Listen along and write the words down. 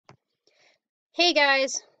Hey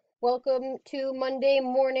guys, welcome to Monday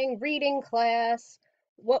morning reading class.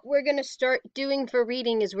 What we're going to start doing for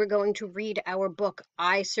reading is we're going to read our book,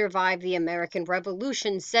 I Survived the American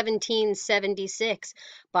Revolution 1776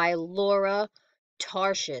 by Laura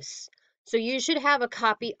Tarshis. So you should have a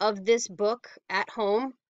copy of this book at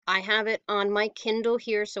home. I have it on my Kindle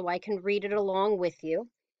here so I can read it along with you.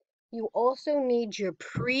 You also need your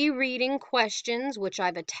pre-reading questions, which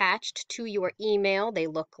I've attached to your email. They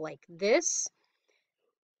look like this.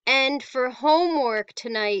 And for homework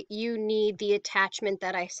tonight, you need the attachment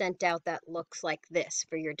that I sent out that looks like this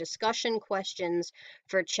for your discussion questions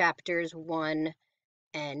for chapters 1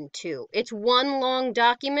 and 2. It's one long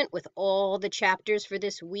document with all the chapters for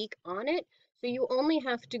this week on it, so you only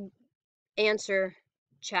have to answer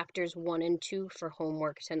chapters 1 and 2 for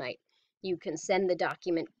homework tonight. You can send the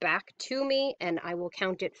document back to me and I will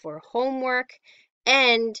count it for homework,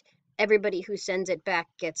 and everybody who sends it back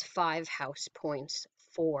gets 5 house points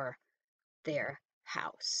for their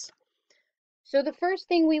house. So the first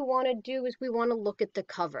thing we want to do is we want to look at the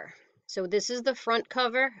cover. So this is the front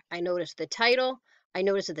cover. I noticed the title. I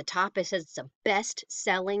noticed at the top it says it's a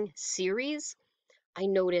best-selling series. I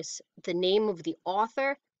notice the name of the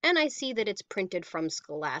author, and I see that it's printed from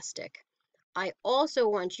Scholastic. I also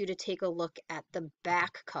want you to take a look at the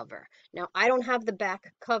back cover. Now, I don't have the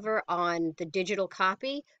back cover on the digital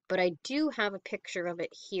copy, but I do have a picture of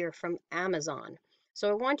it here from Amazon. So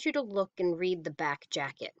I want you to look and read the back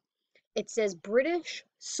jacket. It says British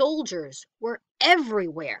soldiers were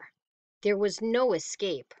everywhere. There was no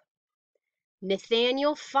escape.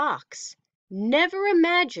 Nathaniel Fox never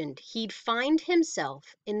imagined he'd find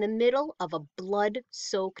himself in the middle of a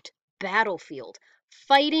blood-soaked battlefield,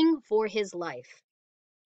 fighting for his life.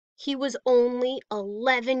 He was only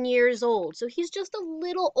 11 years old, so he's just a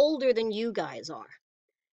little older than you guys are.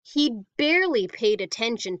 He'd barely paid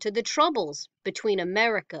attention to the troubles between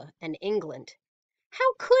America and England.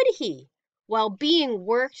 How could he, while being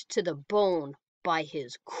worked to the bone by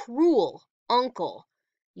his cruel uncle,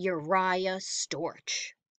 Uriah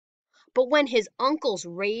Storch? But when his uncle's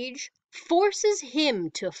rage forces him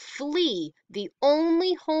to flee the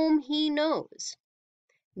only home he knows,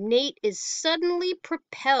 Nate is suddenly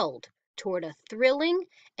propelled toward a thrilling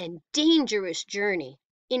and dangerous journey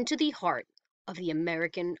into the heart of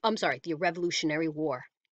the Revolutionary War.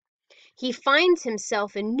 He finds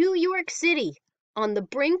himself in New York City on the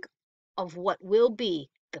brink of what will be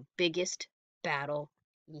the biggest battle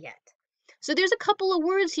yet. So there's a couple of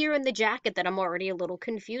words here in the jacket that I'm already a little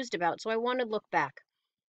confused about, so I want to look back.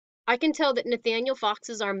 I can tell that Nathaniel Fox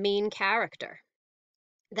is our main character,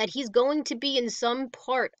 that he's going to be in some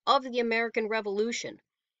part of the American Revolution.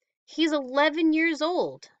 He's 11 years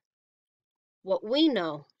old. What we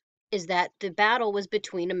know is that the battle was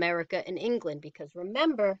between America and England, because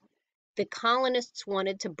remember, the colonists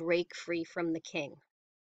wanted to break free from the king.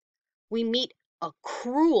 We meet a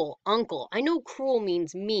cruel uncle. I know cruel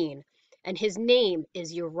means mean, and his name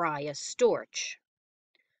is Uriah Storch.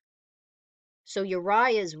 So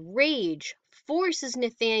Uriah's rage forces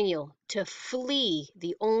Nathaniel to flee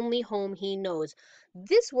the only home he knows.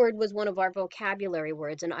 This word was one of our vocabulary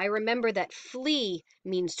words, and I remember that flee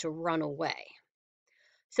means to run away.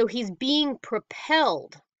 So he's being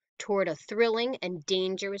propelled toward a thrilling and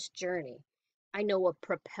dangerous journey. I know a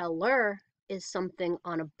propeller is something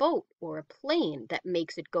on a boat or a plane that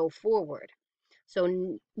makes it go forward.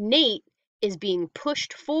 So Nate is being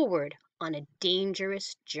pushed forward on a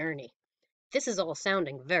dangerous journey. This is all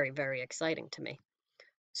sounding very, very exciting to me.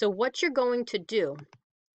 So what you're going to do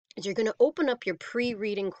is you're going to open up your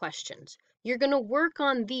pre-reading questions. You're going to work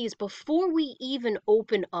on these before we even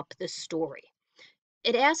open up the story.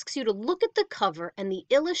 It asks you to look at the cover and the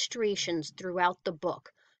illustrations throughout the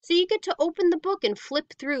book. So you get to open the book and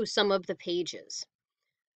flip through some of the pages.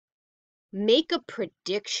 Make a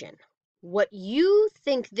prediction. What you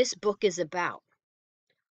think this book is about.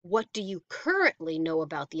 What do you currently know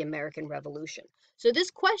about the American Revolution? So this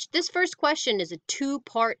first question is a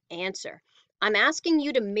two-part answer. I'm asking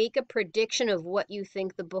you to make a prediction of what you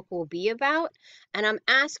think the book will be about, and I'm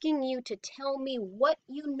asking you to tell me what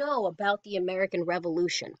you know about the American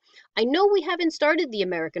Revolution. I know we haven't started the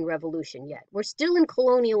American Revolution yet. We're still in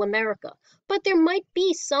colonial America, but there might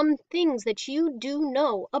be some things that you do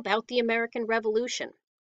know about the American Revolution.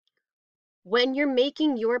 When you're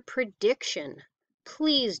making your prediction,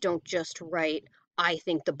 please don't just write, I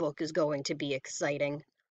think the book is going to be exciting.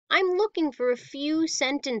 I'm looking for a few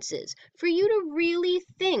sentences for you to really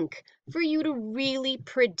think, for you to really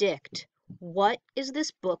predict. What is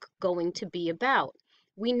this book going to be about?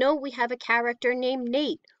 We know we have a character named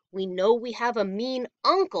Nate. We know we have a mean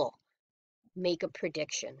uncle. Make a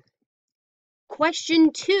prediction.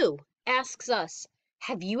 Question 2 asks us,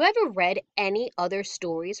 have you ever read any other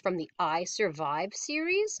stories from the I Survive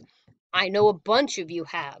series? I know a bunch of you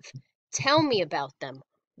have. Tell me about them.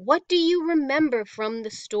 What do you remember from the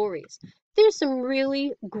stories? There's some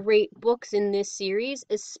really great books in this series,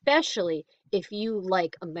 especially if you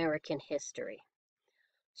like American history.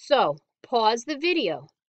 So, pause the video.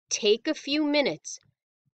 Take a few minutes.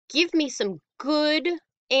 Give me some good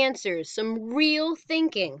answers, some real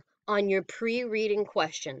thinking on your pre-reading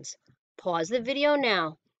questions. Pause the video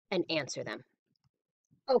now and answer them.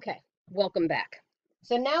 Okay, welcome back.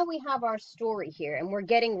 So now we have our story here and we're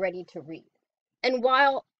getting ready to read. And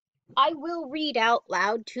while I will read out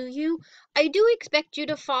loud to you, I do expect you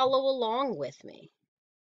to follow along with me.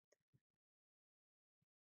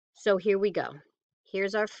 So here we go.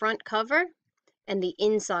 Here's our front cover and the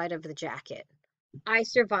inside of the jacket. I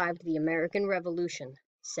Survived the American Revolution,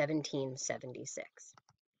 1776.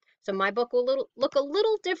 So my book will look a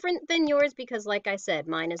little different than yours because, like I said,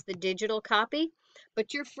 mine is the digital copy,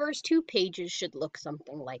 but your first 2 pages should look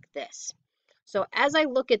something like this. So as I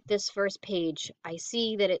look at this first page, I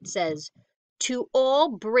see that it says, "To all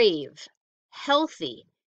brave, healthy,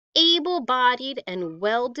 able-bodied, and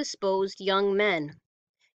well-disposed young men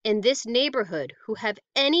in this neighborhood who have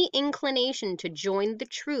any inclination to join the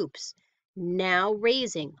troops now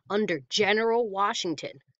raising under General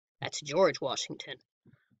Washington," that's George Washington,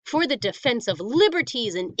 "for the defense of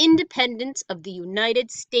liberties and independence of the United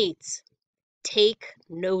States, take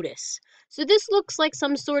notice." So this looks like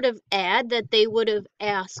some sort of ad that they would have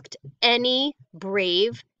asked any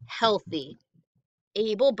brave, healthy,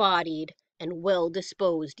 able-bodied, and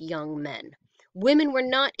well-disposed young men. Women were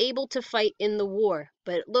not able to fight in the war,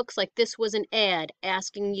 but it looks like this was an ad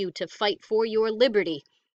asking you to fight for your liberty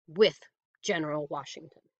with General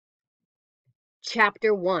Washington.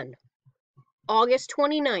 Chapter 1, August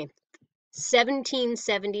 29th,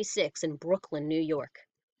 1776 in Brooklyn, New York.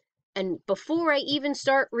 And before I even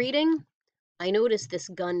start reading, I noticed this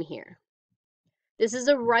gun here. This is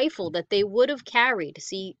a rifle that they would have carried.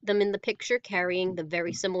 See them in the picture carrying the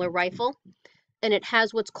very similar rifle? And it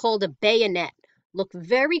has what's called a bayonet. Look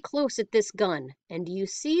very close at this gun. And do you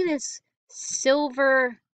see this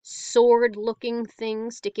silver sword-looking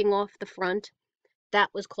thing sticking off the front?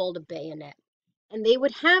 That was called a bayonet. And they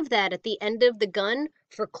would have that at the end of the gun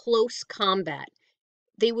for close combat.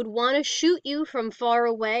 They would want to shoot you from far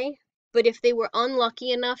away, but if they were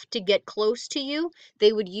unlucky enough to get close to you,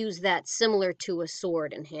 they would use that similar to a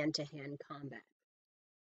sword in hand-to-hand combat.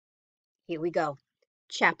 Here we go.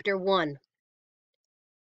 Chapter 1.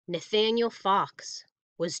 Nathaniel Fox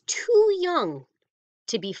was too young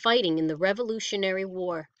to be fighting in the Revolutionary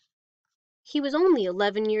War. He was only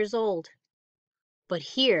 11 years old. But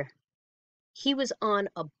here, he was on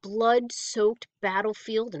a blood-soaked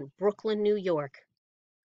battlefield in Brooklyn, New York.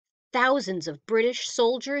 Thousands of British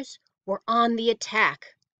soldiers were on the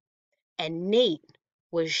attack, and Nate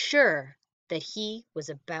was sure that he was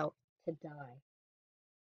about to die.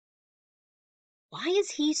 Why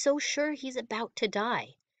is he so sure he's about to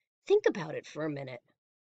die? Think about it for a minute.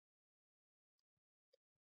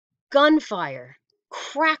 Gunfire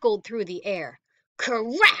crackled through the air.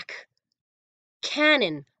 Crack!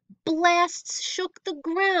 Cannon blasts shook the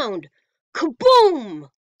ground. Kaboom!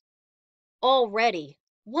 Already,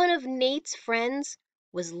 one of Nate's friends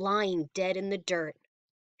was lying dead in the dirt,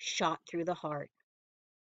 shot through the heart.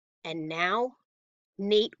 And now,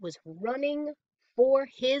 Nate was running for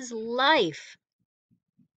his life.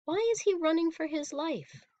 Why is he running for his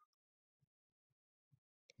life?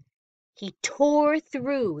 He tore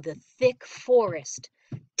through the thick forest,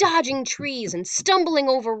 dodging trees and stumbling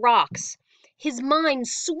over rocks. His mind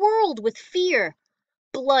swirled with fear.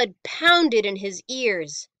 Blood pounded in his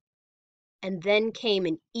ears. And then came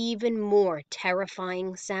an even more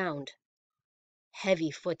terrifying sound.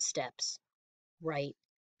 Heavy footsteps right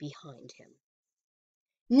behind him.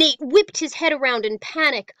 Nate whipped his head around in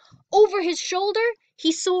panic. Over his shoulder,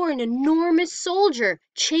 he saw an enormous soldier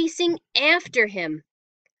chasing after him.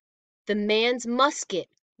 The man's musket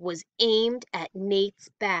was aimed at Nate's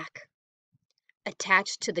back.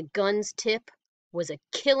 Attached to the gun's tip was a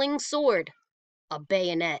killing sword, a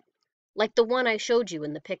bayonet, like the one I showed you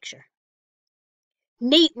in the picture.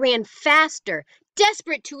 Nate ran faster,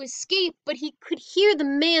 desperate to escape, but he could hear the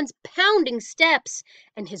man's pounding steps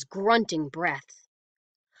and his grunting breath.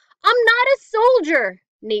 "I'm not a soldier!"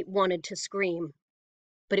 Nate wanted to scream.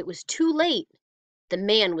 But it was too late. The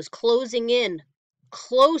man was closing in.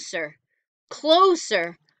 Closer,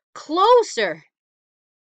 closer, closer.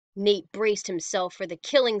 Nate braced himself for the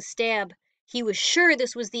killing stab. He was sure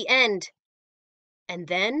this was the end. And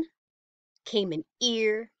then came an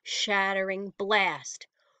ear-shattering blast.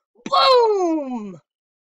 Boom!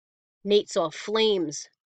 Nate saw flames,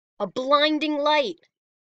 a blinding light,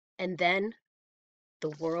 and then the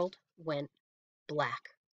world went black.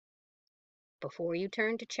 Before you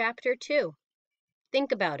turn to chapter 2,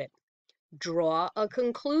 think about it. Draw a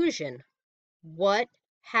conclusion. What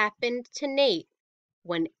happened to Nate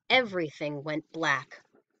when everything went black?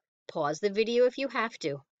 Pause the video if you have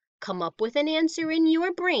to. Come up with an answer in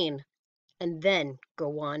your brain, and then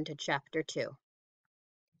go on to chapter 2.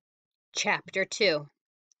 Chapter 2.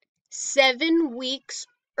 7 weeks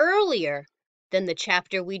earlier than the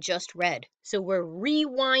chapter we just read. So we're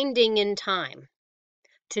rewinding in time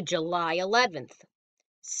to July 11th,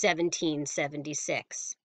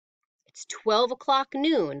 1776. It's 12 o'clock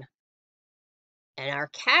noon, and our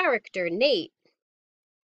character, Nate,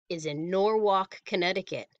 is in Norwalk,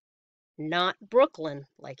 Connecticut, not Brooklyn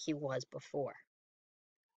like he was before.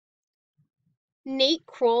 Nate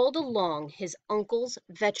crawled along his uncle's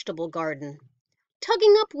vegetable garden,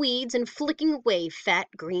 tugging up weeds and flicking away fat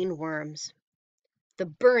green worms. The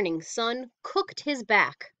burning sun cooked his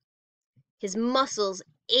back. His muscles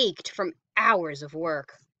ached from hours of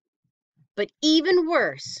work. But even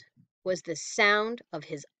worse was the sound of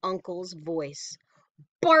his uncle's voice,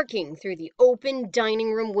 barking through the open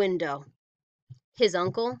dining room window. His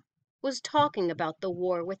uncle was talking about the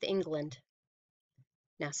war with England.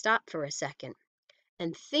 Now stop for a second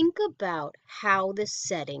and think about how the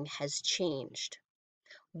setting has changed.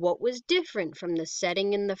 What was different from the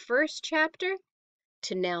setting in the first chapter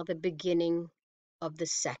to now the beginning of the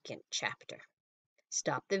second chapter?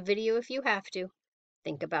 Stop the video if you have to.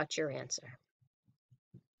 Think about your answer.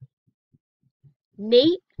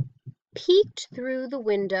 Nate peeked through the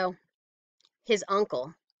window. His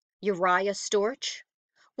uncle, Uriah Storch,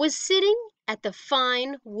 was sitting at the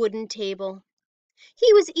fine wooden table.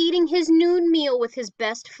 He was eating his noon meal with his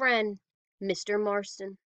best friend, Mr.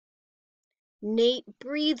 Marston. Nate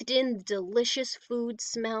breathed in the delicious food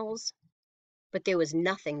smells, but there was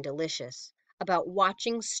nothing delicious about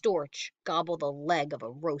watching Storch gobble the leg of a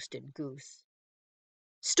roasted goose.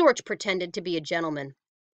 Storch pretended to be a gentleman,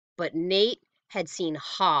 but Nate had seen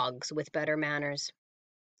hogs with better manners.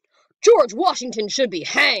 "George Washington should be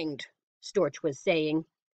hanged," Storch was saying,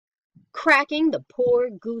 cracking the poor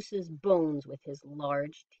goose's bones with his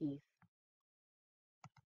large teeth.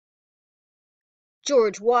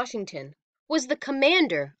 George Washington was the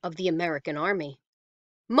commander of the American Army.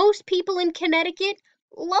 Most people in Connecticut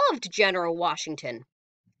loved General Washington.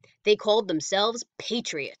 They called themselves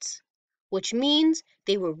patriots, which means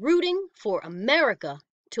they were rooting for America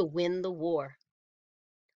to win the war.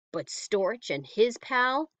 But Storch and his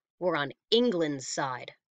pal were on England's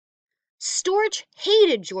side. Storch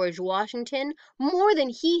hated George Washington more than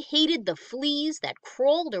he hated the fleas that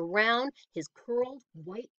crawled around his curled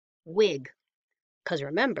white wig. 'Cause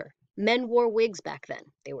remember, men wore wigs back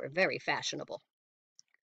then. They were very fashionable.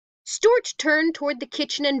 Storch turned toward the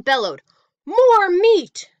kitchen and bellowed, "More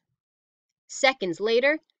meat!" Seconds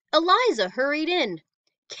later, Eliza hurried in,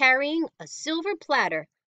 carrying a silver platter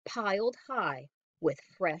piled high with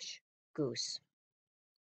fresh goose.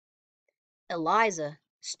 Eliza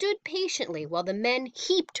stood patiently while the men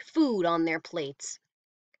heaped food on their plates.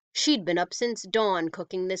 She'd been up since dawn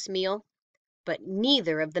cooking this meal, but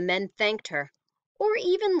neither of the men thanked her or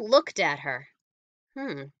even looked at her.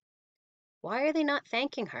 Why are they not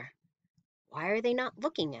thanking her? Why are they not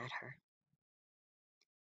looking at her?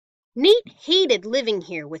 Nate hated living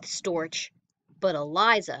here with Storch, but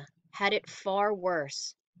Eliza had it far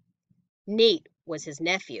worse. Nate was his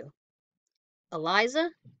nephew.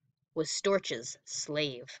 Eliza was Storch's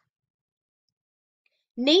slave.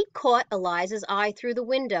 Nate caught Eliza's eye through the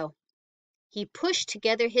window. He pushed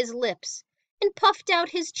together his lips and puffed out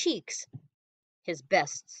his cheeks, his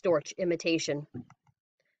best Storch imitation.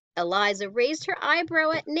 Eliza raised her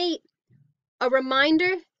eyebrow at Nate, a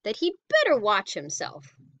reminder that he'd better watch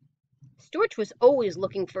himself. Storch was always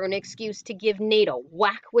looking for an excuse to give Nate a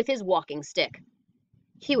whack with his walking stick.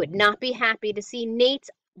 He would not be happy to see Nate's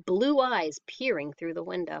blue eyes peering through the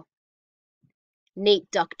window.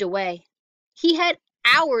 Nate ducked away. He had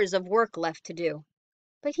hours of work left to do,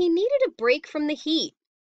 but he needed a break from the heat.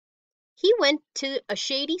 He went to a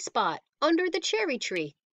shady spot under the cherry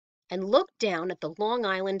tree and looked down at the Long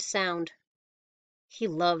Island Sound. He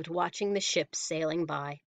loved watching the ships sailing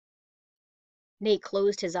by. Nate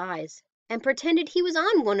closed his eyes and pretended he was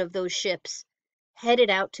on one of those ships, headed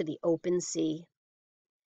out to the open sea.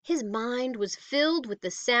 His mind was filled with the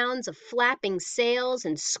sounds of flapping sails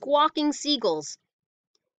and squawking seagulls.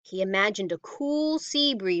 He imagined a cool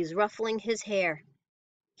sea breeze ruffling his hair.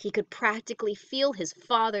 He could practically feel his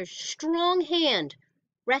father's strong hand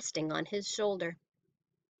resting on his shoulder.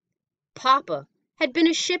 Papa had been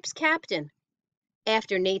a ship's captain.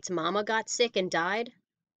 After Nate's mama got sick and died,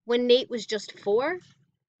 when Nate was just 4,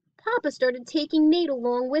 Papa started taking Nate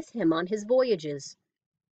along with him on his voyages.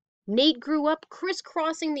 Nate grew up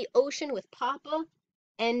crisscrossing the ocean with Papa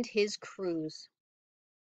and his crews.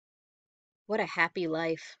 What a happy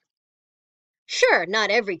life. Sure, not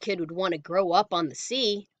every kid would want to grow up on the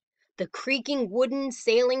sea. The creaking wooden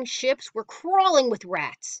sailing ships were crawling with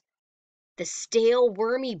rats. The stale,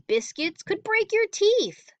 wormy biscuits could break your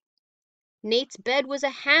teeth. Nate's bed was a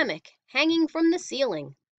hammock hanging from the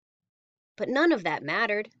ceiling. But none of that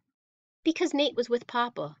mattered, because Nate was with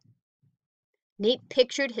Papa. Nate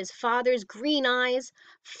pictured his father's green eyes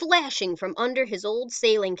flashing from under his old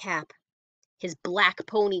sailing cap, his black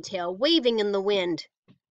ponytail waving in the wind.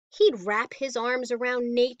 He'd wrap his arms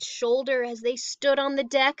around Nate's shoulder as they stood on the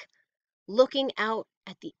deck, looking out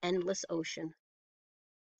at the endless ocean.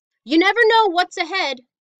 "You never know what's ahead,"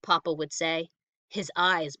 Papa would say, his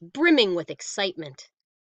eyes brimming with excitement.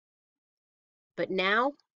 But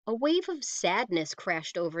now a wave of sadness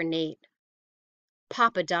crashed over Nate.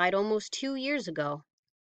 Papa died almost 2 years ago,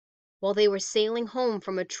 while they were sailing home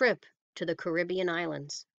from a trip to the Caribbean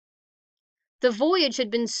islands. The voyage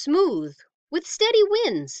had been smooth, with steady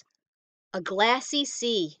winds, a glassy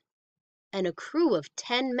sea, and a crew of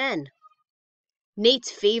 10 men.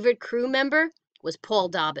 Nate's favorite crew member was Paul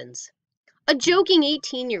Dobbins, a joking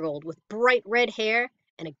 18-year-old with bright red hair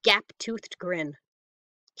and a gap-toothed grin.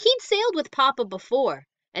 He'd sailed with Papa before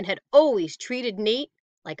and had always treated Nate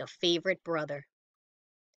like a favorite brother.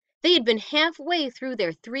 They had been halfway through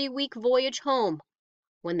their 3-week voyage home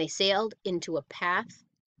when they sailed into a path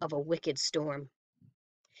of a wicked storm.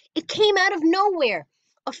 It came out of nowhere,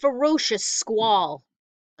 a ferocious squall.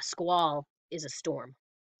 A squall is a storm.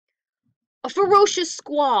 A ferocious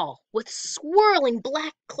squall with swirling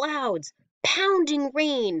black clouds, pounding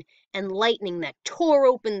rain, and lightning that tore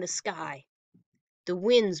open the sky. The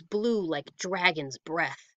winds blew like dragon's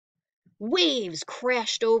breath. Waves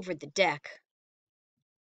crashed over the deck.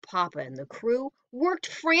 Papa and the crew worked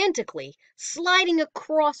frantically, sliding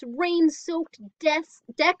across rain-soaked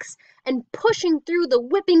decks and pushing through the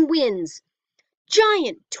whipping winds.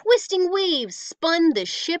 Giant, twisting waves spun the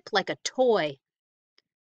ship like a toy.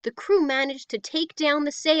 The crew managed to take down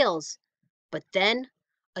the sails, but then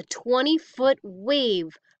a 20-foot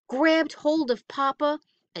wave grabbed hold of Papa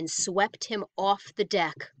and swept him off the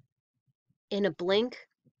deck. In a blink,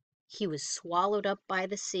 he was swallowed up by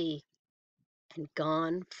the sea and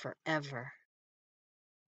gone forever.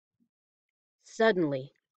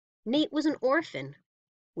 Suddenly, Nate was an orphan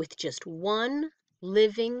with just one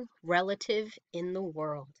living relative in the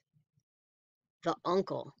world. The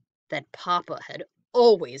uncle that Papa had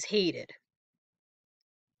always hated.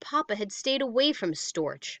 Papa had stayed away from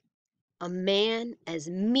Storch, a man as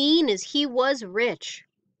mean as he was rich.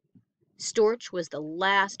 Storch was the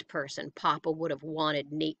last person Papa would have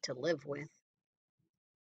wanted Nate to live with.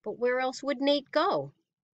 But where else would Nate go?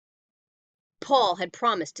 Paul had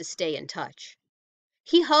promised to stay in touch.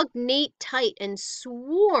 He hugged Nate tight and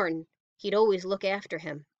swore he'd always look after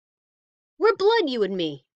him. "We're blood, you and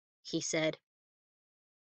me," he said.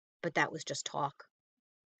 But that was just talk.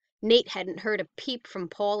 Nate hadn't heard a peep from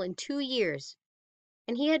Paul in 2 years,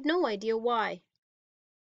 and he had no idea why.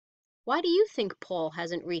 Why do you think Paul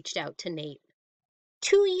hasn't reached out to Nate?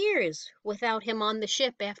 2 years without him on the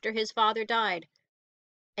ship after his father died,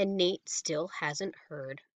 and Nate still hasn't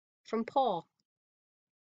heard from Paul.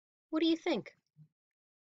 What do you think?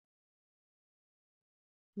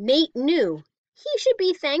 Nate knew he should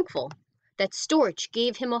be thankful that Storch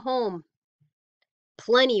gave him a home.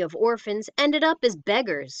 Plenty of orphans ended up as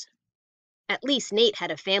beggars. At least Nate had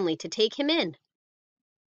a family to take him in.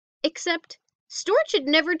 Except Storch had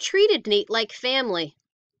never treated Nate like family.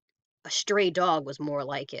 A stray dog was more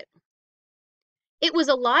like it. It was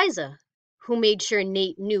Eliza who made sure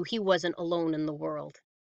Nate knew he wasn't alone in the world.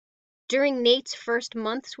 During Nate's first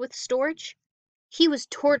months with Storch, he was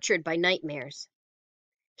tortured by nightmares.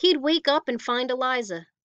 He'd wake up and find Eliza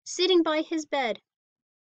sitting by his bed.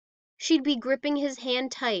 She'd be gripping his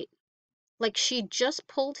hand tight, like she'd just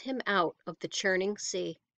pulled him out of the churning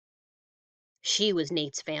sea. She was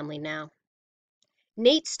Nate's family now.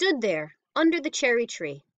 Nate stood there under the cherry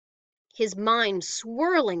tree, his mind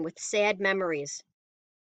swirling with sad memories.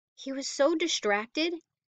 He was so distracted,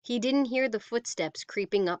 he didn't hear the footsteps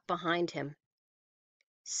creeping up behind him.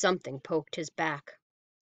 Something poked his back.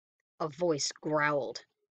 A voice growled,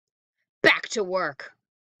 "Back to work,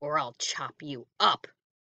 or I'll chop you up."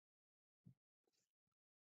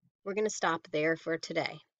 We're going to stop there for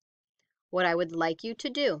today. what I would like you to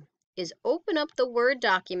do is open up the Word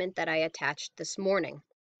document that I attached this morning.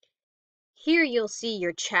 Here you'll see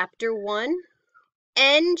your Chapter 1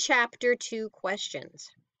 and Chapter 2 questions.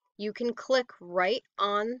 You can click right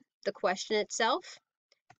on the question itself,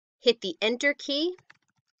 hit the Enter key,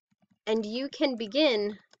 and you can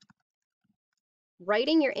begin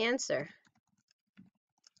writing your answer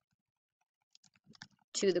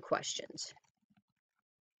to the questions.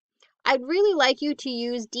 I'd really like you to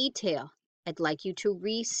use detail. I'd like you to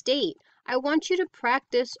restate. I want you to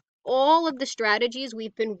practice all of the strategies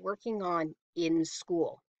we've been working on in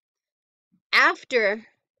school. After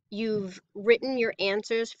you've written your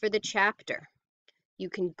answers for the chapter, you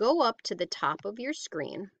can go up to the top of your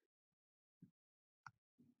screen.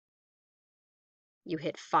 You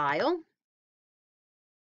hit File,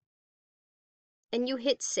 and you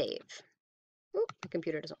hit Save. Oop, the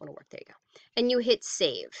computer doesn't want to work. There you go. And you hit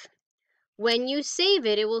Save. When you save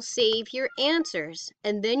it, it will save your answers,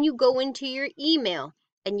 and then you go into your email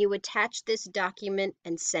and you attach this document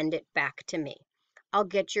and send it back to me. I'll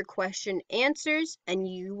get your question answers, and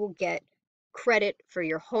you will get credit for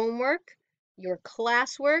your homework, your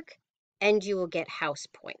classwork, and you will get house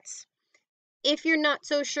points. If you're not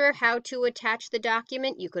so sure how to attach the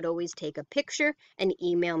document, you could always take a picture and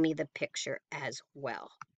email me the picture as well.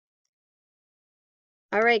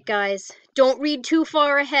 All right, guys, don't read too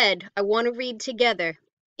far ahead. I want to read together.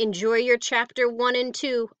 Enjoy your chapter 1 and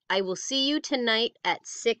 2. I will see you tonight at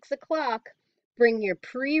 6 o'clock. Bring your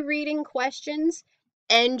pre-reading questions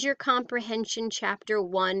and your comprehension chapter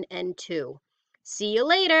 1 and 2. See you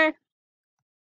later.